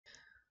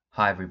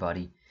Hi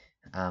everybody.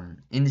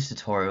 In this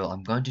tutorial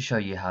I'm going to show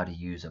you how to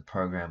use a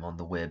program on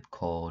the web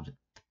called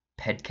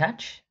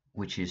PedCatch,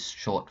 which is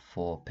short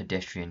for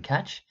Pedestrian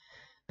Catch.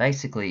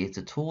 Basically it's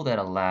a tool that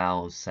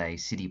allows, say,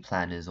 city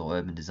planners or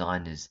urban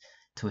designers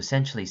to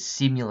essentially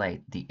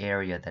simulate the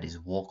area that is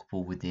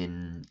walkable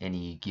within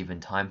any given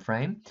time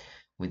frame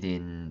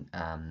within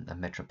a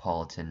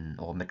metropolitan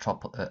or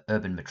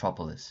urban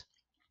metropolis.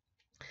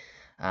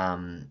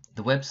 The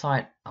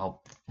website,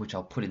 which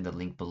I'll put in the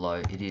link below,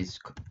 it is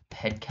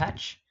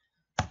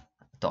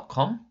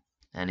pedcatch.com,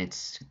 and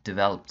it's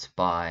developed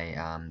by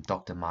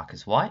Dr.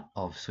 Marcus White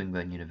of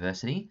Swinburne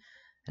University,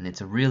 and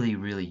it's a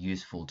really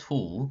useful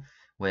tool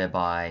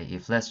whereby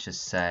if let's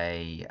just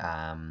say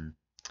I'm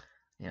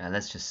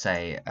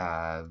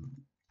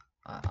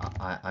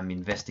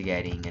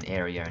investigating an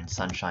area in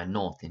Sunshine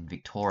North in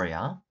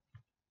Victoria,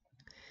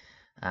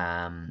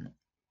 um,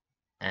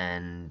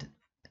 and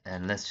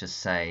let's just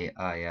say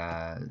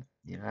I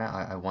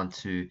want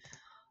to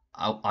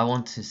I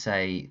want to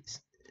say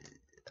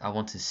I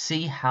want to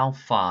see how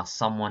far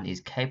someone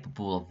is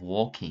capable of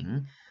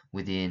walking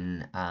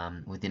within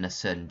a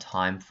certain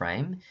time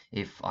frame.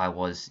 If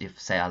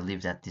say I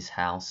lived at this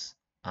house,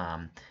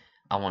 I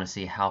want to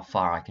see how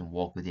far I can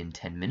walk within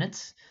 10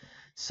 minutes.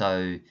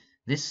 So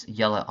this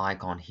yellow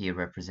icon here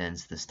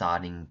represents the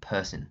starting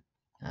person,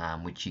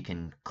 which you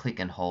can click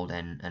and hold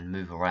and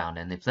move around.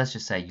 And if let's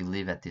just say you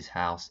live at this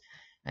house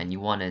and you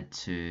wanted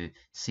to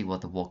see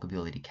what the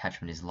walkability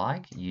catchment is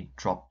like, you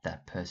drop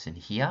that person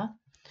here,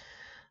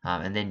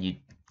 and then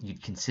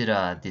you'd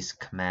consider this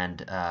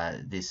command,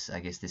 this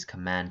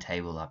command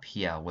table up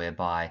here,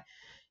 whereby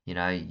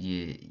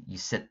you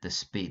set the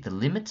speed, the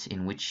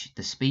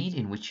speed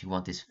in which you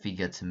want this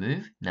figure to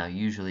move. Now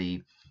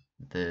usually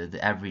the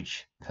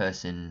average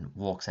person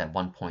walks at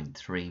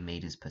 1.3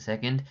 meters per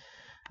second,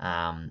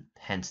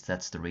 hence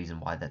that's the reason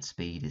why that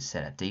speed is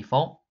set at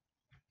default.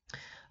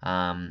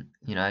 The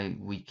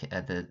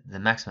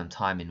maximum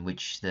time in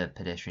which the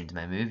pedestrians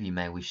may move, you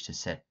may wish to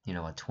set a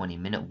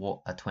 20-minute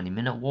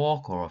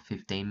walk or a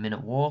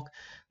 15-minute walk,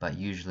 but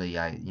usually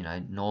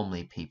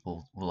normally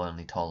people will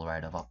only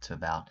tolerate of up to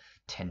about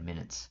 10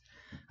 minutes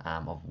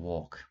of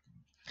walk.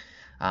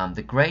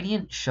 The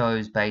gradient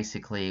shows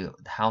basically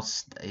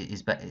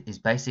is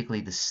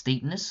basically the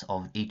steepness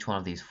of each one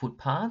of these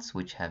footpaths,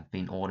 which have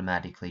been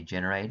automatically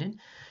generated.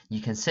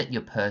 You can set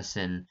your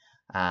person,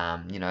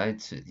 you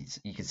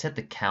can set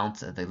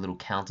the little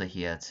counter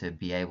here to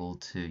be able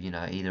to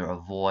either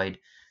avoid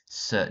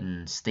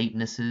certain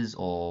steepnesses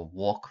or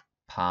walk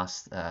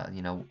past,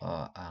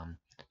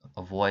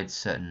 avoid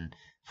certain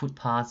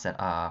footpaths that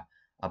are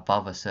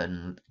above a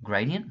certain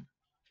gradient,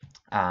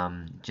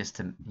 just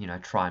to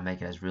try and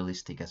make it as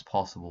realistic as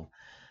possible.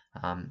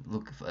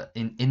 Look,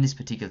 in this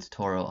particular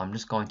tutorial, I'm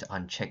just going to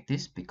uncheck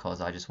this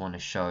because I just want to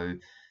show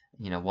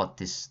what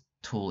this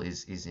tool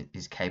is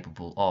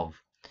capable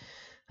of.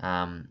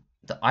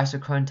 The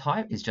isochrone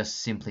type is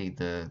just simply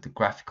the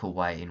graphical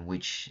way in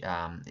which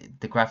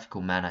the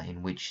graphical manner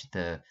in which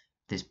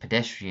this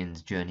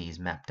pedestrian's journey is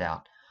mapped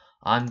out.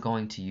 I'm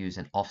going to use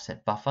an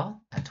offset buffer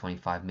at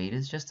 25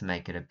 meters just to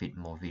make it a bit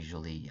more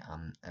visually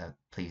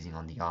pleasing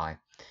on the eye.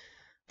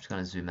 I'm just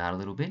going to zoom out a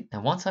little bit,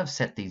 and once I've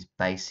set these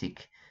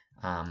basic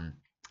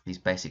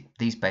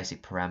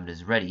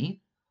parameters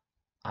ready,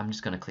 I'm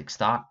just going to click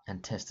start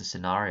and test the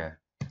scenario.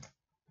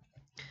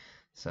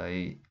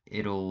 So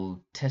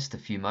it'll test a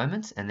few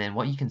moments, and then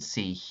what you can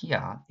see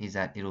here is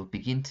that it'll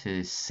begin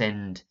to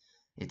send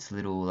its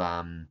little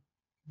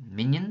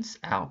minions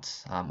out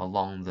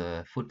along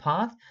the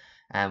footpath.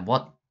 And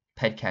what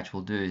PedCatch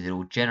will do is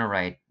it'll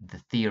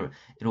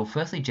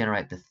firstly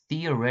generate the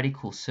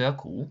theoretical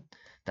circle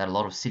that a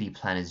lot of city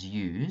planners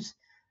use,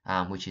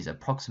 which is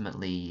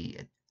approximately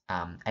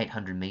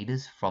 800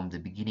 meters from the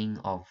beginning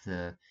of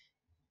the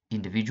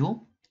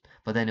individual.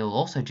 But then it will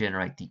also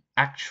generate the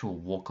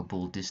actual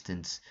walkable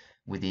distance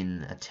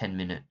within a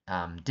 10-minute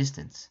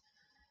distance.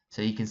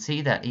 So you can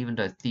see that even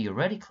though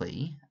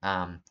theoretically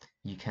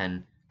you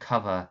can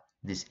cover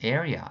this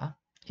area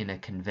in a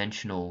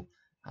conventional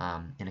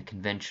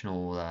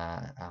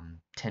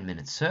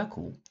 10-minute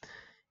circle,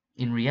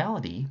 in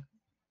reality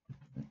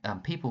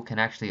people can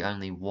actually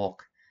only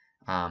walk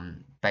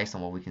based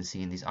on what we can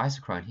see in this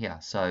isochrone here.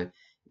 So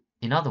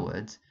in other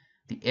words,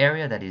 the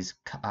area that is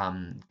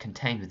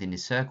contained within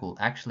this circle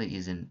actually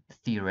isn't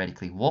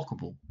theoretically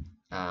walkable.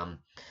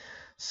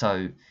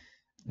 So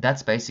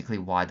that's basically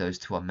why those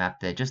two are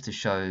mapped there, just to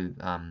show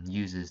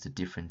users the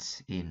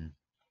difference in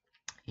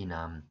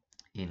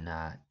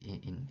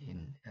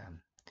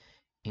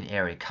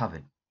area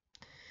covered.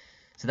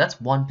 So that's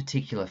one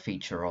particular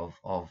feature of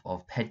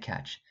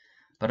PedCatch.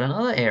 But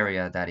another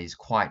area that is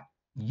quite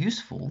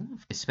useful,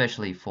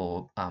 especially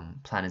for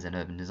planners and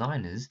urban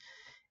designers,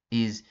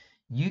 is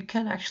you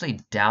can actually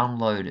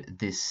download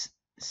this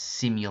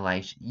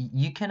simulation.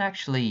 You can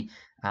actually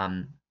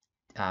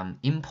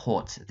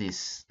import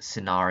this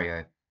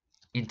scenario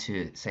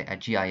into, say, a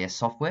GIS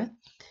software,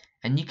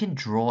 and you can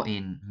draw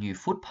in new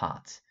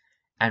footpaths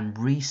and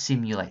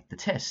re-simulate the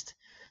test.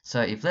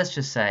 So if let's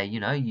just say you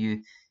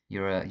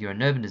you're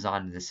an urban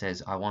designer that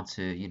says, I want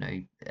to, you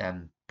know,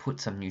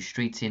 put some new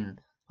streets in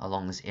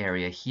along this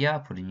area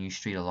here, put a new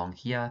street along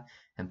here,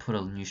 and put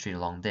a new street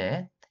along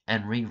there,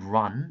 and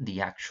rerun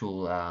the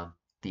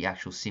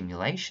actual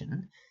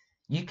simulation,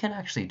 you can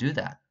actually do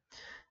that.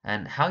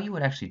 And how you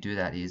would actually do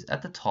that is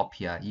at the top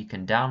here, you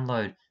can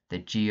download the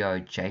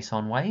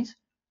GeoJSON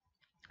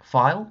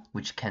file,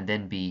 which can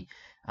then be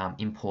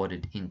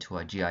imported into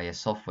a GIS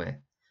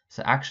software.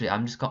 So actually,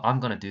 I'm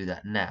going to do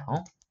that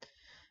now,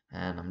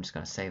 and I'm just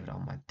going to save it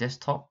on my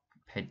desktop.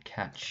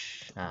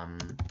 Pedcatch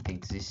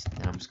exist,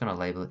 and I'm just going to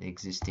label it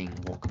existing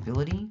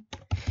walkability.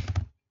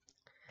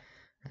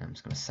 And I'm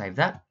just going to save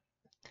that.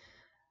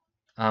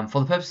 For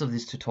the purpose of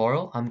this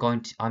tutorial,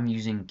 I'm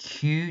using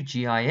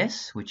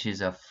QGIS, which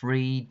is a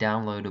free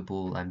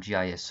downloadable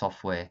GIS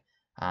software,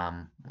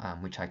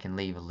 which I can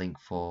leave a link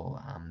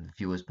for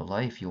viewers below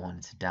if you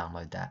wanted to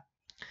download that.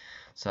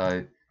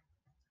 So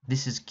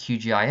this is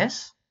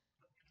QGIS,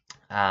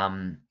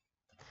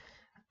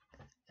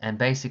 and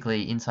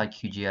basically inside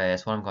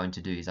QGIS, what I'm going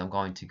to do is I'm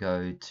going to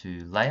go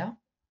to layer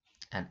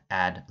and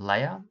add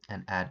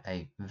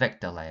a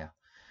vector layer.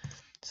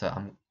 So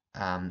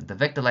the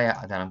vector layer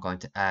that I'm going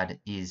to add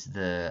is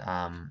the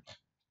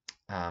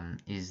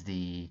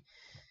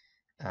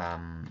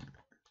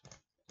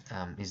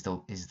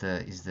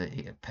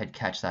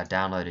Pedcatch that I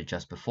downloaded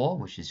just before,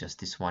 which is just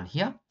this one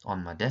here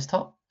on my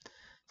desktop.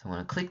 So I'm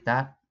going to click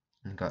that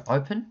and go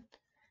open,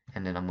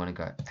 and then I'm going to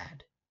go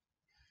add,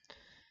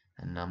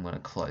 and I'm going to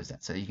close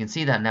that. So you can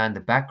see that now in the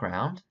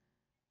background,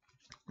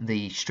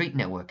 the street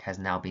network has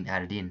now been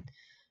added in.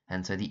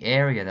 And so the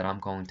area that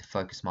I'm going to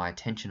focus my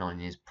attention on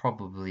is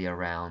probably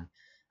around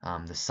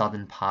the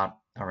southern part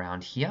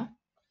around here,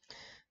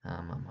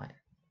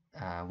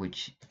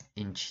 which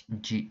in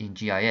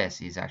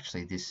GIS is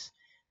actually this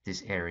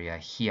area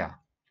here.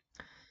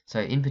 So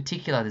in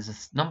particular, there's a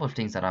number of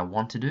things that I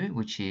want to do,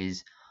 which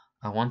is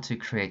I want to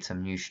create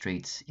some new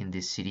streets in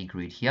this city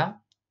grid here.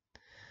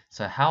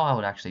 So how I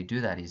would actually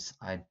do that is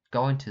I'd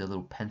go into the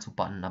little pencil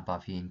button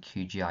above here in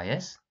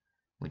QGIS,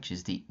 which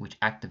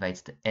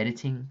activates the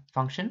editing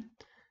function,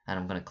 and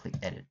I'm going to click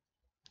edit.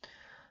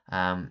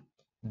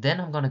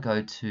 Then I'm going to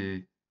go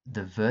to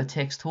the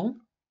vertex tool,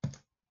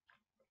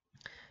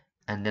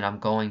 and then I'm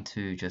going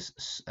to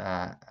just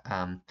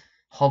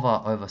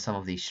hover over some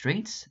of these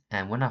streets,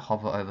 and when I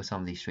hover over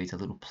some of these streets, a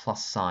little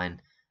plus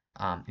sign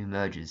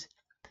emerges,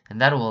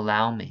 and that will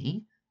allow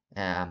me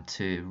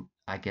to,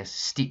 I guess,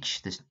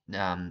 stitch this,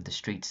 the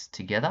streets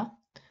together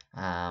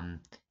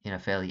in a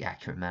fairly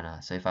accurate manner.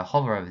 So if I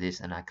hover over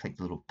this and I click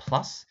the little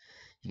plus,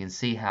 you can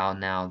see how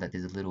now that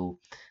there's a little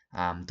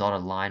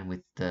dotted line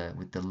with the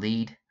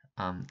lead,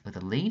 and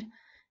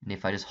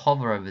if I just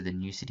hover over the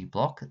new city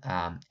block,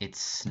 it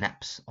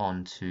snaps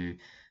onto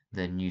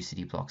the new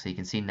city block. So you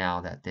can see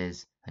now that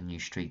there's a new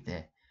street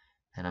there,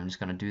 and I'm just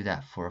going to do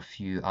that for a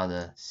few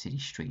other city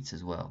streets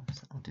as well.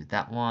 So I'll do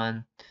that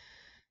one.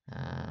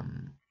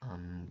 I'm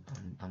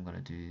going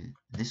to do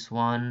this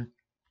one.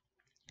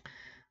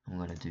 I'm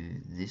going to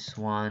do this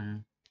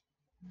one.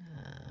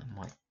 I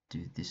might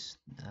do this.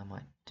 I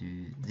might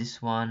do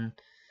this one.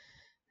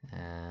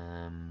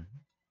 And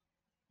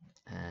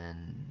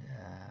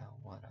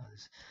what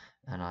others?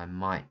 And I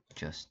might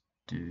just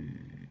do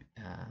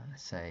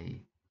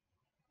say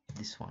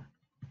this one.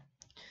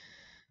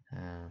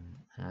 And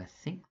I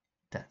think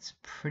that's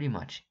pretty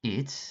much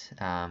it.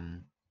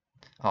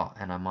 Oh,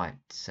 and I might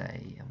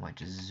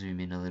just zoom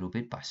in a little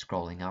bit by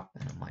scrolling up,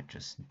 and I might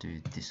just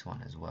do this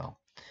one as well.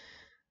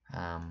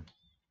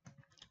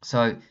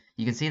 So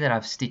you can see that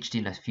I've stitched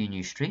in a few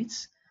new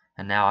streets,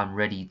 and now I'm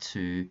ready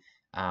to,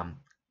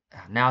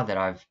 now that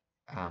I've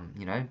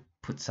you know,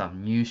 put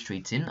some new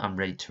streets in, I'm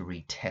ready to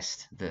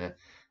retest the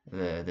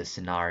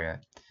scenario.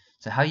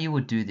 So how you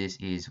would do this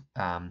is,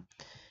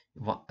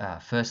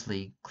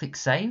 firstly, click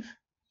save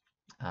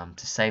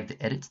to save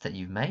the edits that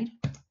you've made,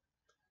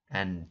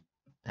 and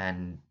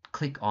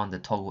click on the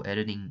toggle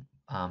editing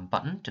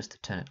button just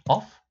to turn it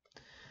off.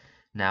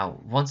 Now,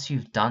 once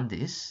you've done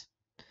this,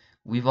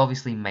 we've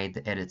obviously made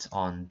the edits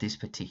on this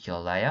particular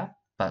layer,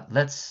 but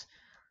let's,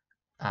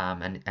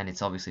 and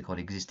it's obviously called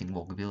existing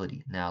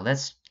walkability. Now,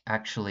 let's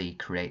actually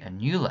create a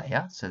new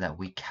layer so that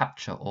we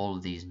capture all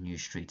of these new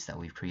streets that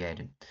we've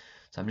created.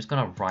 So I'm just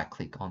going to right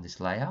click on this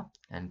layer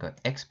and go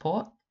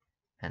export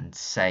and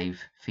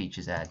save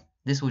features add.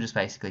 This will just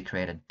basically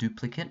create a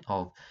duplicate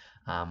of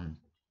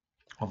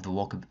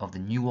the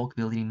new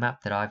walkability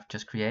map that I've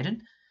just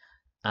created,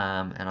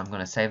 and I'm going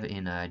to save it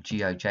in a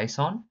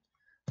GeoJSON,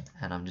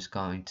 and I'm just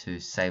going to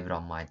save it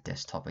on my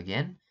desktop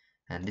again,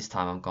 and this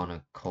time I'm going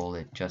to call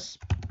it just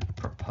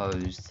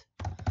proposed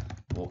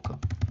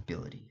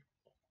walkability.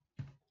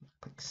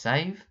 Click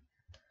save.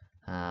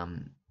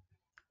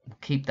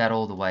 Keep that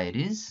all the way it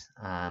is.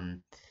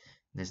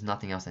 There's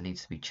nothing else that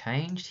needs to be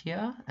changed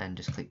here, and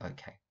just click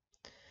OK.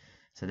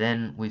 So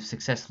then we've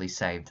successfully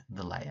saved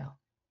the layer.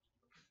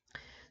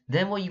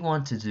 Then what you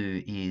want to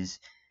do is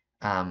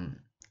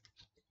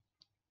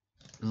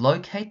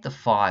locate the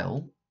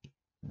file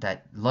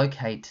that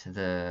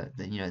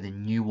the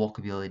new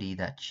walkability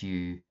that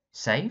you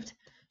saved.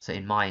 So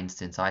in my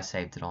instance, I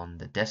saved it on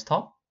the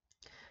desktop.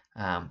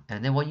 And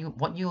then what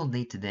you'll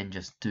need to then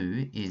just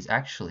do is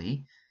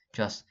actually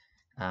just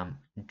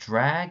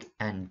drag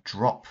and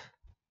drop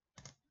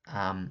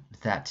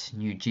that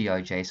new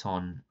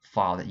GeoJSON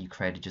file that you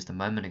created just a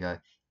moment ago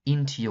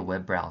into your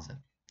web browser.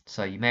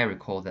 So you may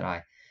recall that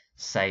I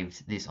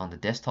saved this on the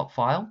desktop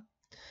file.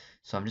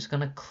 So I'm just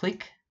going to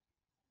click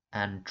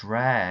and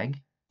drag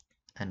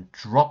and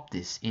drop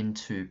this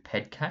into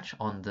Pedcatch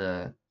on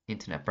the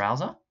internet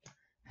browser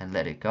and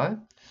let it go.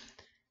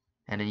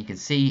 And then you can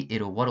see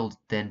what it'll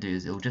then do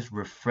is it'll just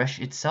refresh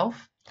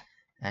itself,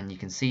 and you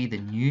can see the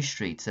new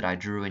streets that I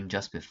drew in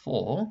just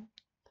before,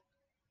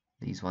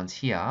 these ones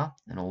here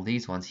and all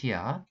these ones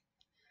here,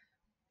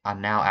 are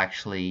now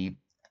actually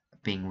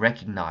being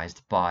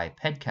recognized by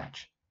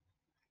Pedcatch.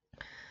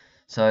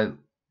 So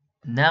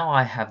now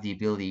I have the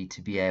ability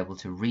to be able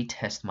to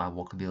retest my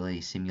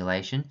walkability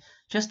simulation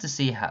just to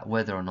see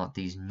whether or not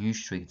these new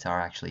streets are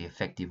actually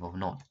effective or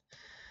not.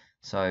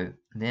 So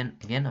then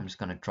again, I'm just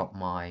going to drop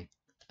my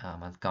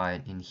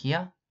guide in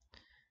here.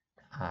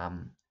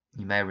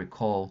 You may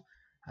recall,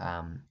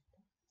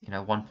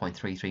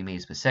 1.33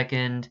 meters per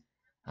second,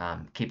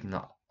 keeping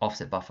the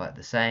offset buffer at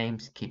the same,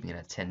 keeping it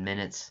at 10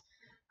 minutes,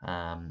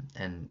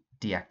 and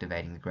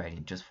deactivating the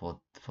gradient just for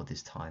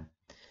this time.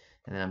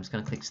 And then I'm just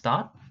going to click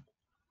start.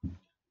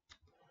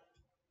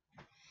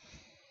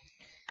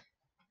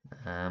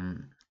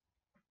 And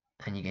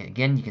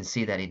you can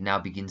see that it now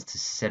begins to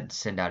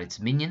send out its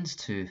minions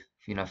to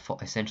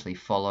essentially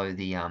follow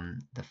the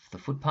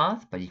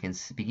footpath. But you can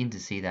begin to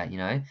see that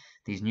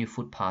these new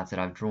footpaths that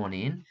I've drawn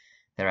in,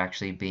 they're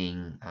actually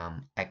being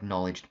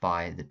acknowledged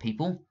by the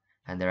people,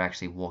 and they're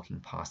actually walking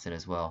past it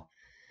as well.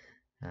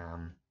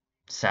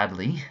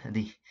 Sadly,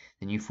 the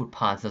new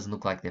footpath doesn't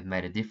look like they've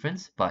made a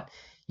difference, but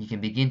you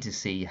can begin to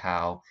see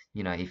how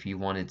if you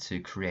wanted to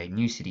create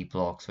new city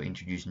blocks or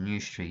introduce new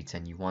streets,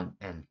 and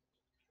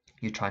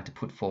you're trying to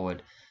put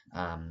forward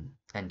and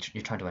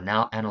you're trying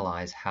to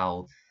analyze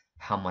how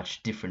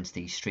much difference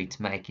these streets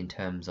make in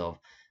terms of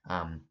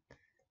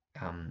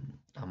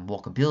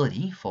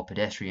walkability for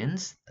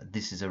pedestrians,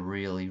 this is a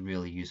really,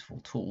 really useful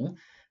tool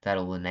that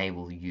will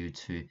enable you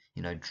to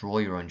draw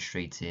your own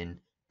streets in,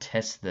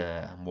 test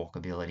the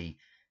walkability,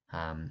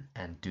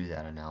 and do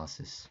that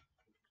analysis.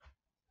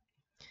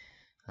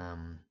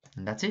 And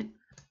that's it.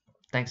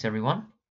 Thanks everyone.